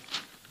look,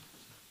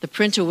 the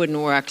printer wouldn't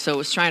work, so it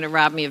was trying to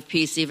rob me of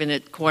peace even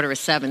at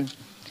 6:45.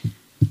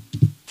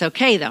 It's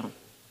okay, though,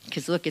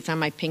 because look, it's on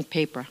my pink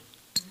paper.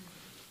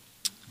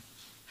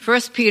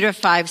 1 Peter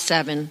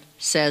 5:7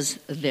 says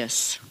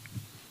this: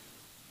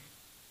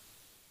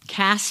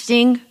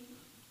 "Casting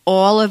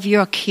all of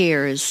your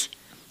cares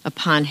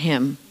upon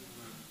him,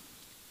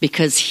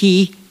 because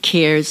he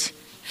cares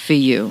for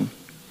you."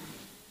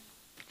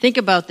 Think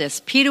about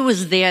this. Peter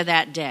was there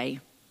that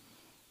day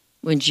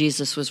when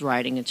Jesus was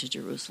riding into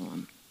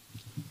Jerusalem.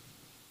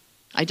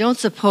 I don't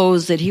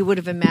suppose that he would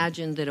have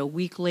imagined that a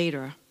week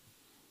later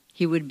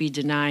he would be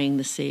denying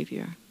the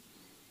Savior.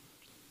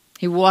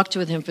 He walked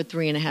with him for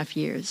 3.5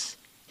 years.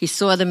 He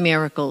saw the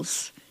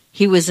miracles.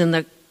 He was in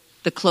the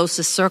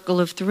closest circle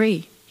of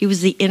 3. He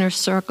was the inner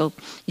circle.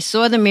 He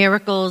saw the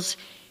miracles.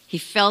 He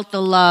felt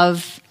the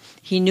love.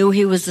 He knew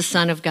he was the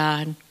Son of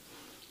God.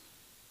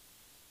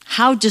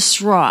 How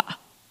distraught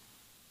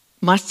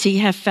must he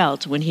have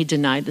felt when he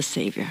denied the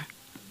Savior?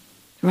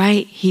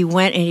 Right? He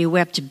went and he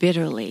wept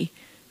bitterly.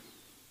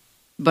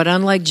 But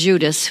unlike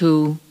Judas,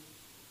 who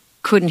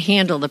couldn't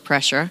handle the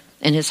pressure,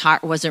 and his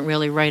heart wasn't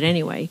really right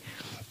anyway,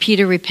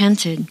 Peter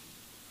repented.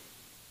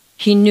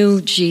 he knew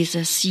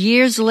Jesus.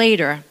 Years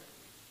later,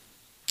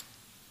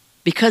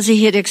 because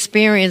he had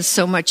experienced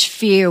so much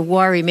fear,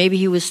 worry, maybe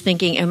he was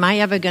thinking, am I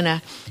ever going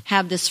to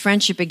have this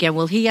friendship again?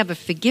 Will he ever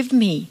forgive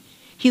me?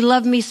 He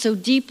loved me so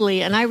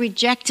deeply, and I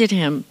rejected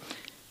him.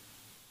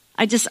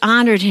 I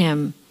dishonored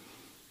him.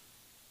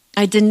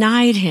 I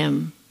denied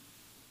him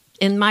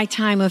in my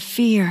time of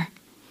fear,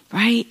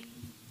 right?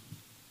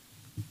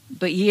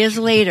 But years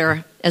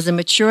later, as a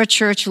mature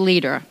church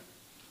leader,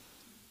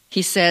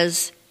 he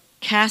says,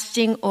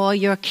 casting all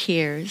your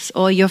cares,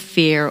 all your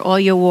fear, all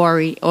your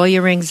worry, all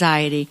your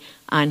anxiety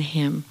on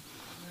him.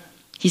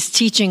 He's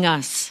teaching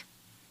us.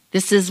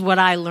 This is what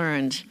I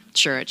learned,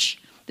 church.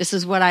 This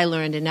is what I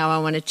learned, and now I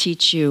want to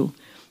teach you.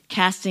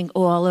 Casting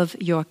all of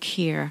your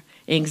care,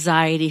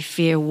 anxiety,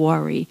 fear,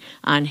 worry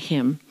on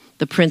him,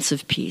 the Prince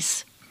of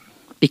Peace.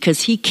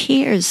 Because he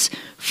cares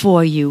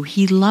for you.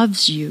 He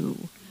loves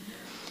you.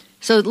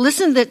 So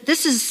listen,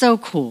 this is so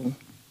cool.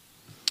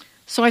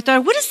 So I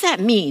thought, what does that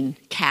mean,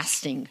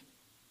 casting?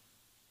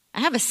 I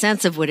have a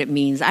sense of what it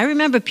means. I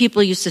remember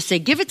people used to say,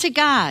 give it to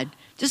God.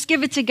 Just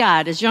give it to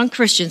God. As young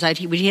Christians,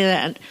 we'd hear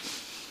that. And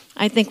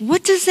I think,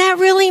 what does that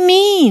really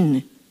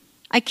mean?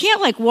 I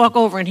can't walk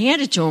over and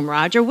hand it to him,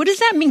 Roger. What does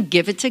that mean,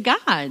 give it to God?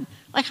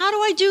 How do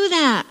I do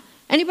that?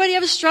 Anybody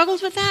ever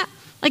struggled with that?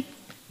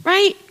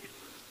 Right?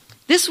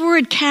 This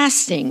word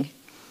casting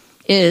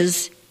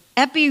is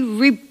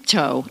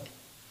epiripto,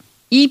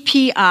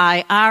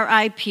 E-P-I-R-I-P-T-O.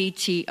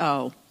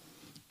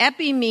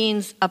 Epi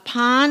means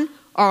upon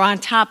or on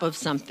top of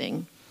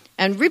something.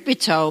 And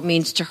ripito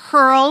means to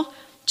hurl,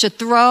 to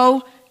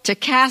throw, to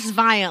cast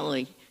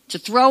violently, to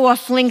throw or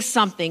fling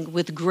something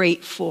with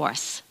great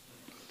force.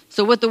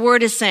 So what the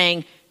word is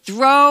saying,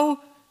 throw,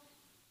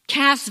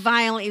 cast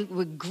violently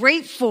with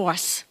great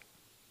force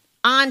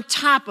on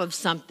top of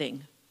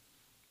something.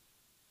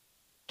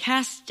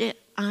 Cast it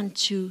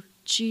onto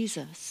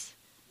Jesus.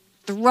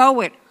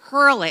 Throw it,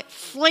 hurl it,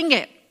 fling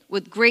it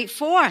with great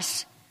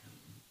force.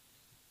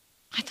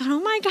 I thought, oh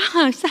my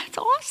gosh, that's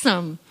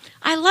awesome.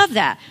 I love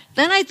that.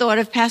 Then I thought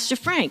of Pastor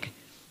Frank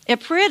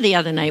at prayer the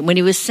other night when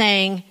he was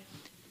saying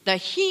the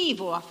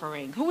heave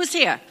offering. Who was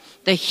here?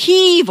 The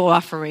heave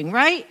offering,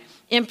 right?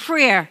 In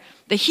prayer,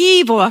 the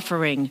heave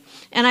offering.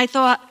 And I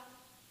thought,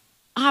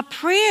 our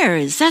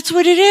prayers, that's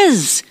what it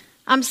is.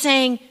 I'm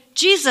saying,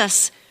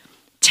 Jesus,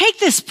 take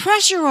this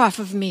pressure off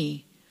of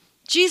me.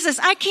 Jesus,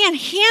 I can't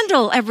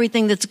handle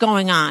everything that's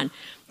going on.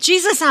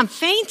 Jesus, I'm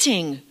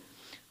fainting.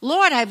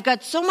 Lord, I've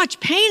got so much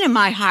pain in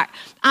my heart.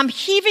 I'm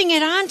heaving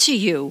it onto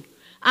you.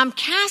 I'm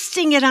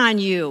casting it on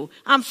you.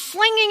 I'm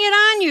flinging it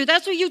on you.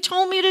 That's what you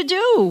told me to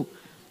do,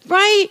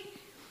 right?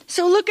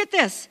 So look at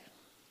this.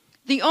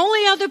 The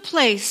only other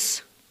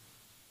place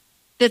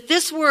that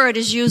this word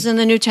is used in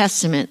the New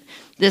Testament,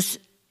 this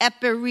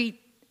epiripito,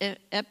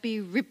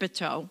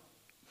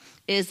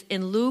 is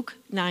in Luke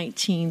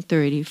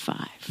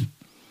 19:35,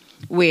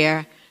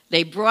 where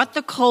they brought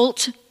the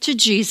colt to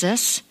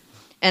Jesus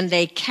and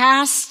they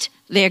cast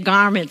their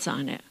garments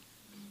on it.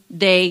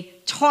 They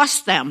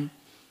tossed them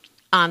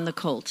on the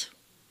colt.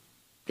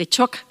 They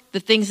took the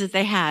things that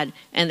they had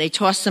and they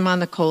tossed them on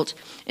the colt,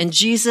 and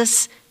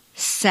Jesus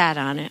sat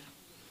on it.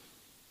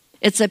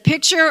 It's a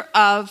picture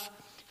of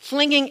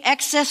flinging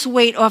excess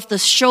weight off the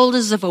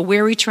shoulders of a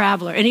weary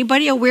traveler.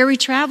 Anybody a weary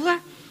traveler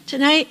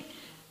tonight?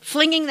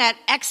 Flinging that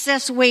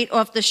excess weight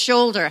off the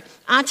shoulder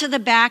onto the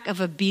back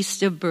of a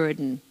beast of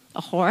burden,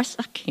 a horse,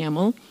 a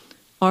camel,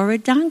 or a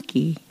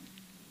donkey.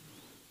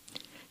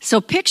 So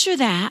picture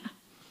that,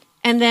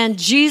 and then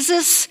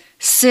Jesus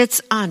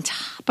sits on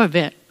top of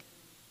it.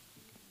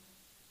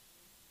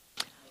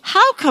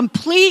 How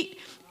complete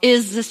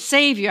is the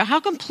Savior? How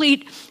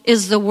complete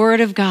is the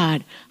Word of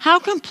God? How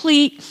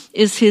complete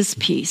is His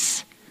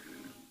peace?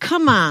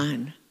 Come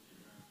on.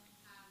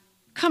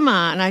 Come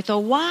on. I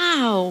thought,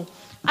 wow,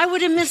 I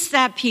would have missed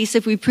that piece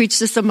if we preached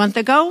this a month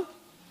ago.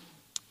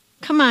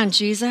 Come on,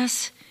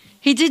 Jesus.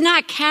 He did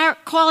not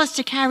call us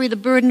to carry the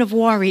burden of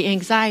worry,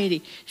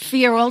 anxiety,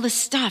 fear, all this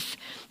stuff.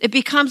 It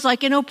becomes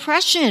like an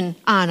oppression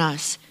on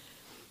us.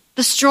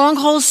 The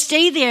strongholds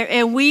stay there,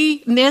 and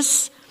we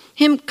miss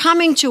Him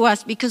coming to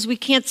us because we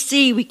can't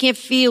see, we can't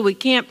feel, we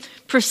can't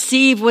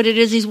perceive what it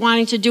is He's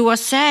wanting to do or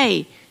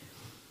say.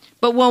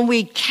 But when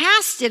we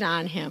cast it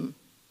on Him,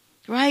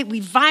 right,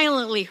 we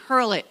violently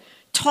hurl it,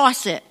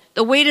 toss it,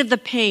 the weight of the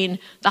pain,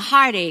 the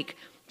heartache,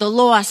 the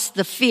loss,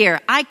 the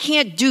fear. I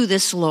can't do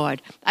this,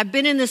 Lord. I've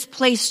been in this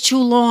place too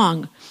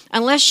long.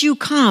 Unless you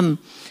come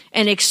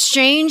and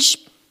exchange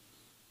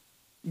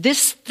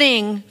this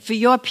thing for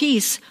your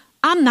peace,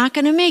 I'm not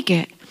going to make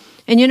it.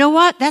 And you know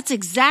what? That's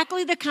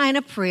exactly the kind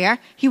of prayer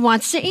He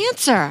wants to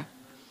answer.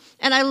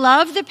 And I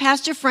love that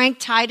Pastor Frank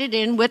tied it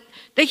in with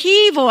the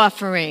heave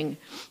offering,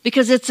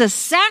 because it's a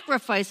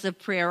sacrifice of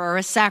prayer or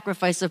a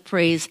sacrifice of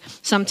praise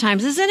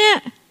sometimes, isn't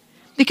it?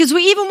 Because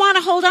we even want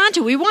to hold on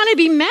to it. We want to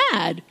be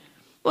mad.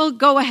 Well,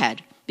 go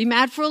ahead. Be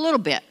mad for a little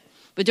bit.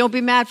 But don't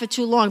be mad for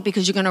too long,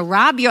 because you're going to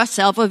rob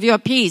yourself of your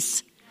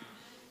peace.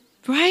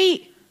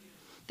 Right?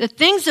 The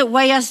things that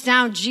weigh us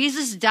down,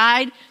 Jesus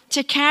died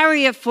to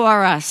carry it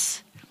for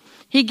us.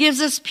 He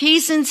gives us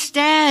peace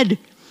instead.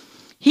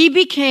 He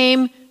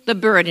became the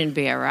burden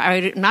bearer.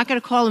 I'm not going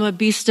to call him a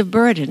beast of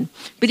burden,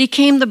 but he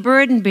became the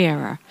burden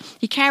bearer.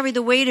 He carried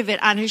the weight of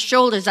it on his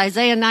shoulders.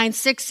 Isaiah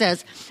 9:6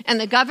 says, and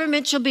the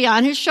government shall be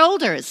on his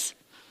shoulders.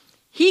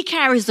 He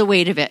carries the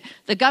weight of it.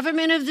 The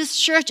government of this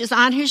church is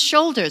on his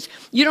shoulders.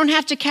 You don't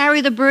have to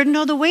carry the burden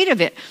or the weight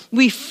of it.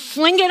 We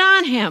fling it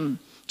on him.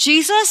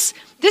 Jesus,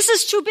 this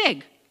is too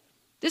big.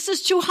 This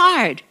is too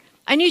hard.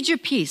 I need your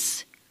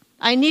peace.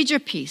 I need your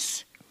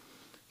peace.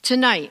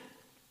 Tonight,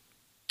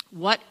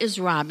 what is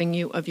robbing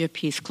you of your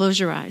peace? Close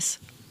your eyes.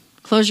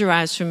 Close your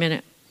eyes for a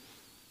minute.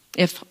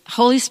 If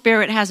Holy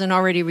Spirit hasn't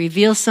already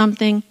revealed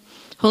something,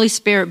 Holy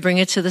Spirit, bring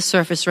it to the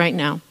surface right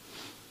now.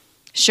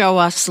 Show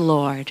us,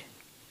 Lord.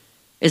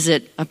 Is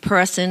it a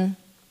person?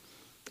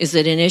 Is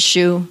it an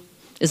issue?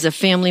 Is it a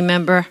family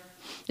member?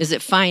 Is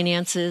it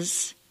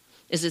finances?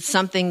 Is it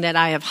something that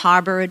I have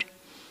harbored?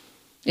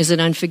 Is it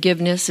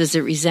unforgiveness? Is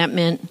it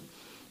resentment?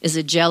 Is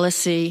it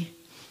jealousy?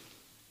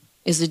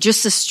 Is it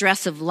just the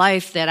stress of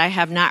life that I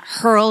have not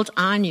hurled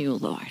on you,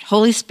 Lord?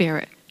 Holy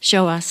Spirit,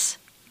 show us.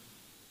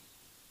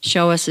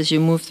 Show us as you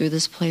move through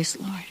this place,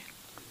 Lord.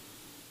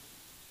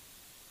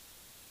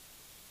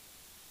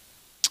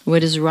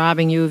 What is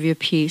robbing you of your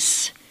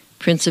peace?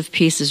 Prince of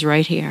Peace is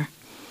right here.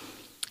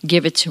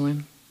 Give it to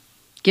him.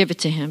 Give it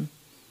to him.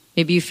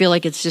 Maybe you feel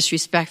like it's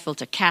disrespectful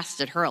to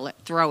cast it, hurl it,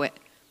 throw it.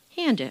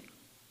 Hand it.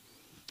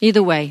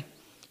 Either way,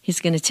 he's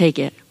going to take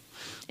it.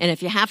 And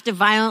if you have to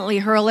violently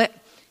hurl it,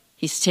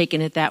 he's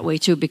taking it that way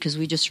too, because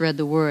we just read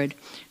the word.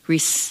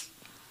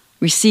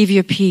 Receive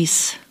your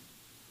peace.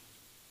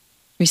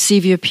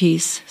 Receive your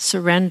peace.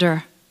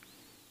 Surrender.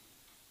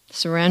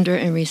 Surrender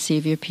and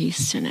receive your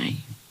peace tonight.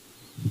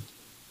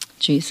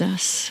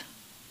 Jesus.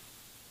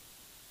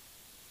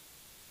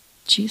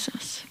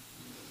 Jesus.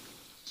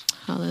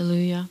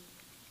 Hallelujah.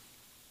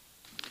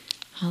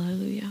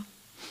 Hallelujah.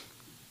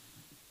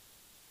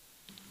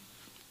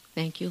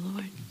 Thank you,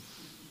 Lord.